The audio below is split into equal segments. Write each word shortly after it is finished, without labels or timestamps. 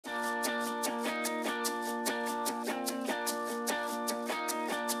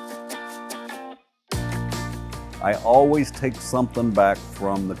I always take something back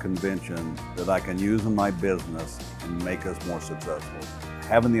from the convention that I can use in my business and make us more successful.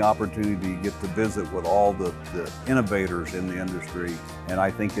 Having the opportunity to get to visit with all the innovators in the industry, and I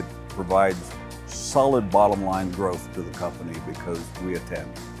think it provides solid bottom line growth to the company because we attend.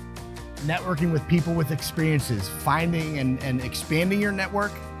 Networking with people with experiences, finding and expanding your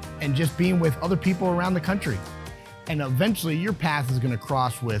network, and just being with other people around the country. And eventually your path is going to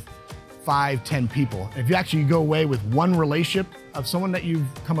cross with 5, 10 people. If you actually go away with one relationship of someone that you've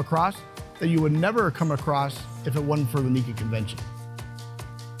come across that you would never come across if it wasn't for the NECA convention.